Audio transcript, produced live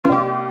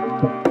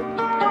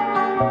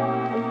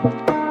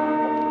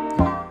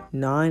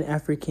Nine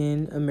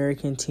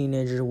African-American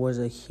teenagers was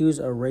accused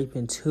of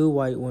raping two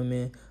white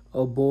women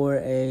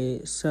aboard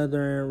a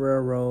Southern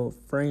Railroad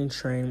freight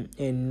train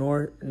in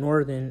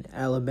northern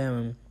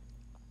Alabama.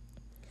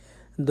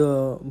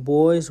 The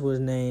boys was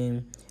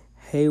named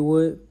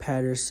Haywood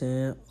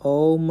Patterson,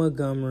 O.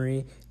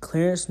 Montgomery,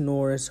 Clarence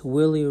Norris,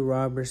 Willie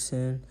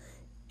Robertson,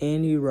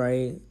 Andy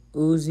Wright,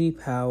 Uzi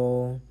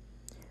Powell,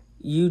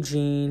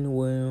 Eugene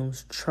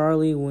Williams,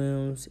 Charlie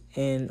Williams,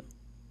 and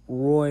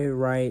Roy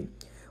Wright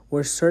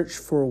were searched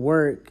for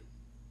work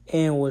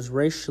and was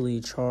racially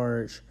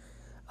charged.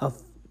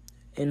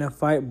 And a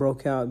fight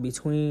broke out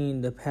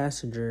between the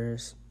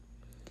passengers.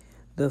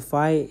 The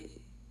fight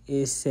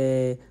is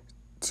said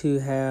to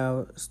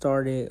have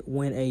started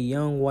when a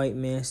young white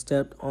man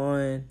stepped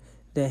on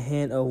the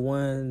hand of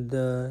one of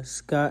the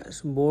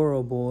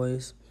Scottsboro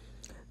boys.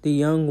 The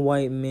young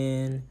white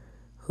men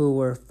who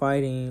were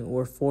fighting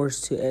were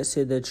forced to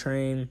exit the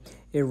train.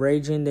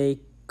 Enraged, they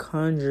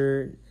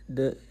conjured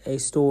a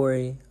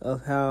story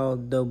of how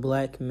the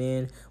black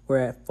men were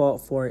at fault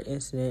for an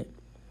incident.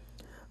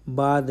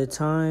 By the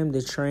time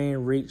the train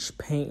reached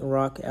Paint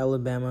Rock,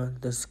 Alabama,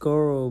 the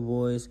Scottsboro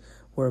boys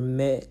were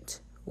met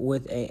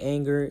with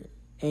an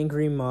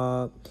angry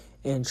mob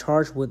and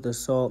charged with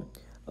assault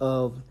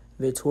of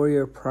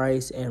Victoria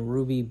Price and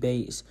Ruby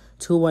Bates,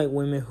 two white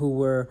women who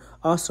were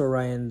also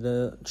riding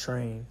the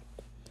train.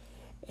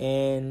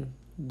 And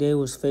they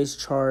was faced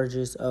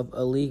charges of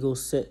illegal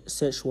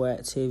sexual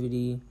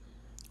activity,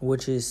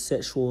 which is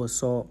sexual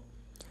assault.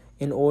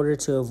 In order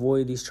to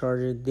avoid these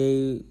charges,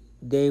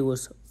 they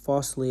was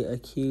falsely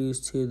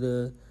accused to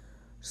the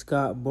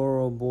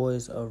Scottsboro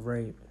boys of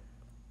rape.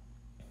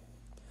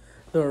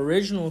 The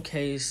original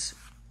case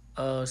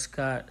of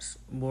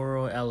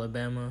Scottsboro,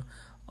 Alabama,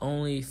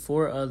 only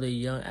 4 other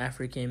young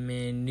African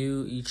men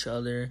knew each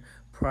other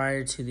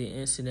prior to the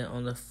incident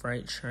on the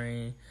freight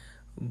train,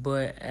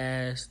 but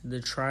as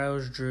the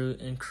trials drew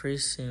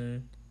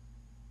increasing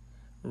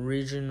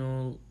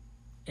regional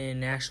and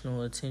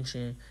national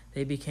attention,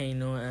 they became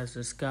known as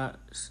the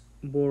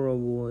Scottsboro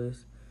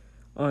Boys.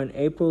 On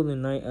April the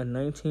 9th of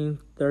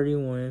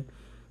 1931,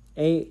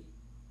 8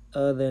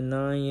 of the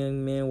 9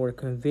 young men were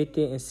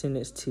convicted and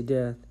sentenced to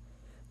death.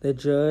 The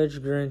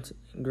judge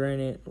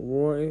granted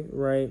Roy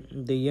Wright,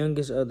 the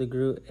youngest of the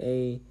group,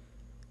 a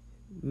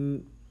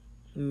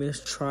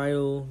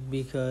mistrial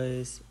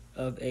because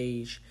of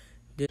age.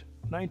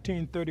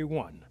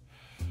 1931,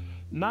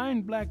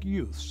 9 black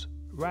youths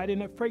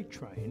riding a freight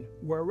train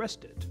were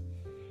arrested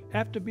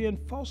after being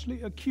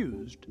falsely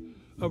accused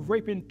of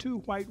raping 2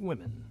 white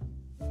women.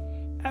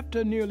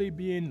 After nearly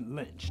being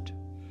lynched,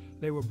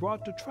 they were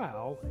brought to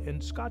trial in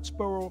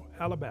Scottsboro,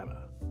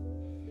 Alabama.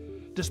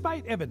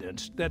 Despite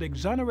evidence that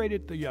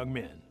exonerated the young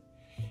men,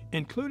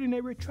 including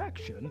a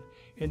retraction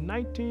in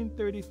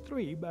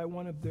 1933 by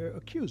one of their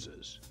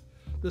accusers,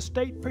 the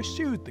state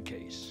pursued the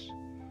case.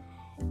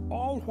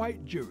 All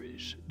white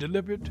juries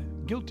delivered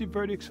guilty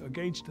verdicts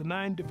against the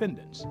 9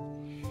 defendants,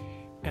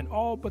 and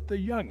all but the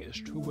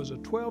youngest, who was a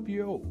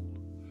 12-year-old,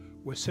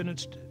 were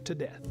sentenced to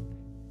death.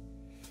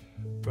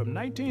 From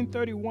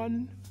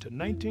 1931 to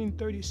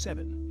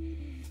 1937,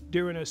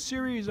 during a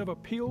series of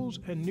appeals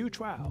and new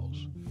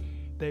trials,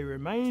 they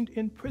remained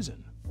in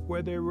prison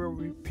where they were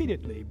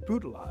repeatedly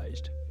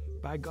brutalized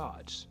by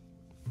guards.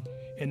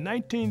 In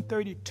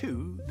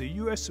 1932, the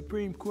U.S.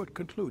 Supreme Court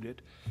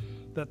concluded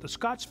that the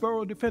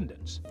Scottsboro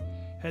defendants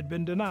had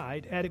been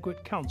denied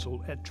adequate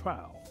counsel at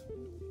trial.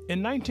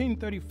 In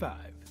 1935,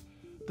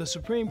 the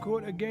Supreme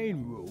Court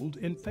again ruled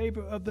in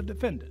favor of the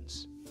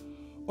defendants,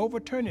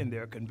 overturning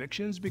their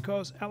convictions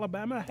because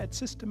Alabama had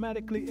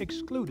systematically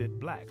excluded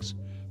blacks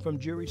from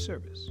jury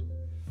service.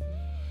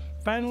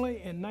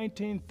 Finally, in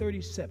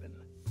 1937,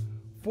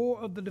 4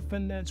 of the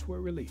defendants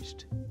were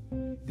released.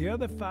 The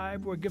other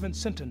 5 were given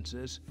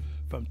sentences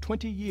from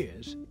 20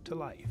 years to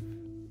life.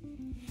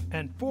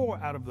 And 4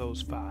 out of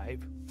those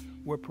 5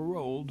 were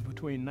paroled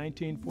between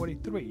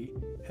 1943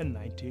 and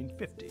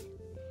 1950.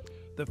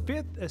 The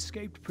 5th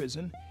escaped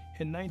prison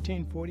in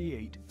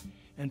 1948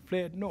 and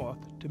fled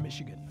north to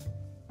Michigan.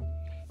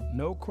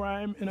 No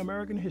crime in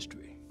American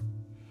history,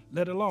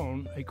 let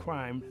alone a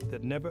crime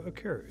that never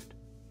occurred,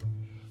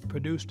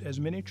 produced as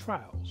many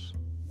trials,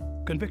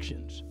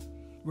 convictions,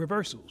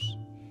 reversals,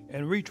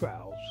 and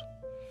retrials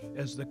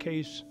as the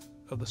case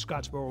of the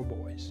Scottsboro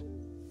Boys.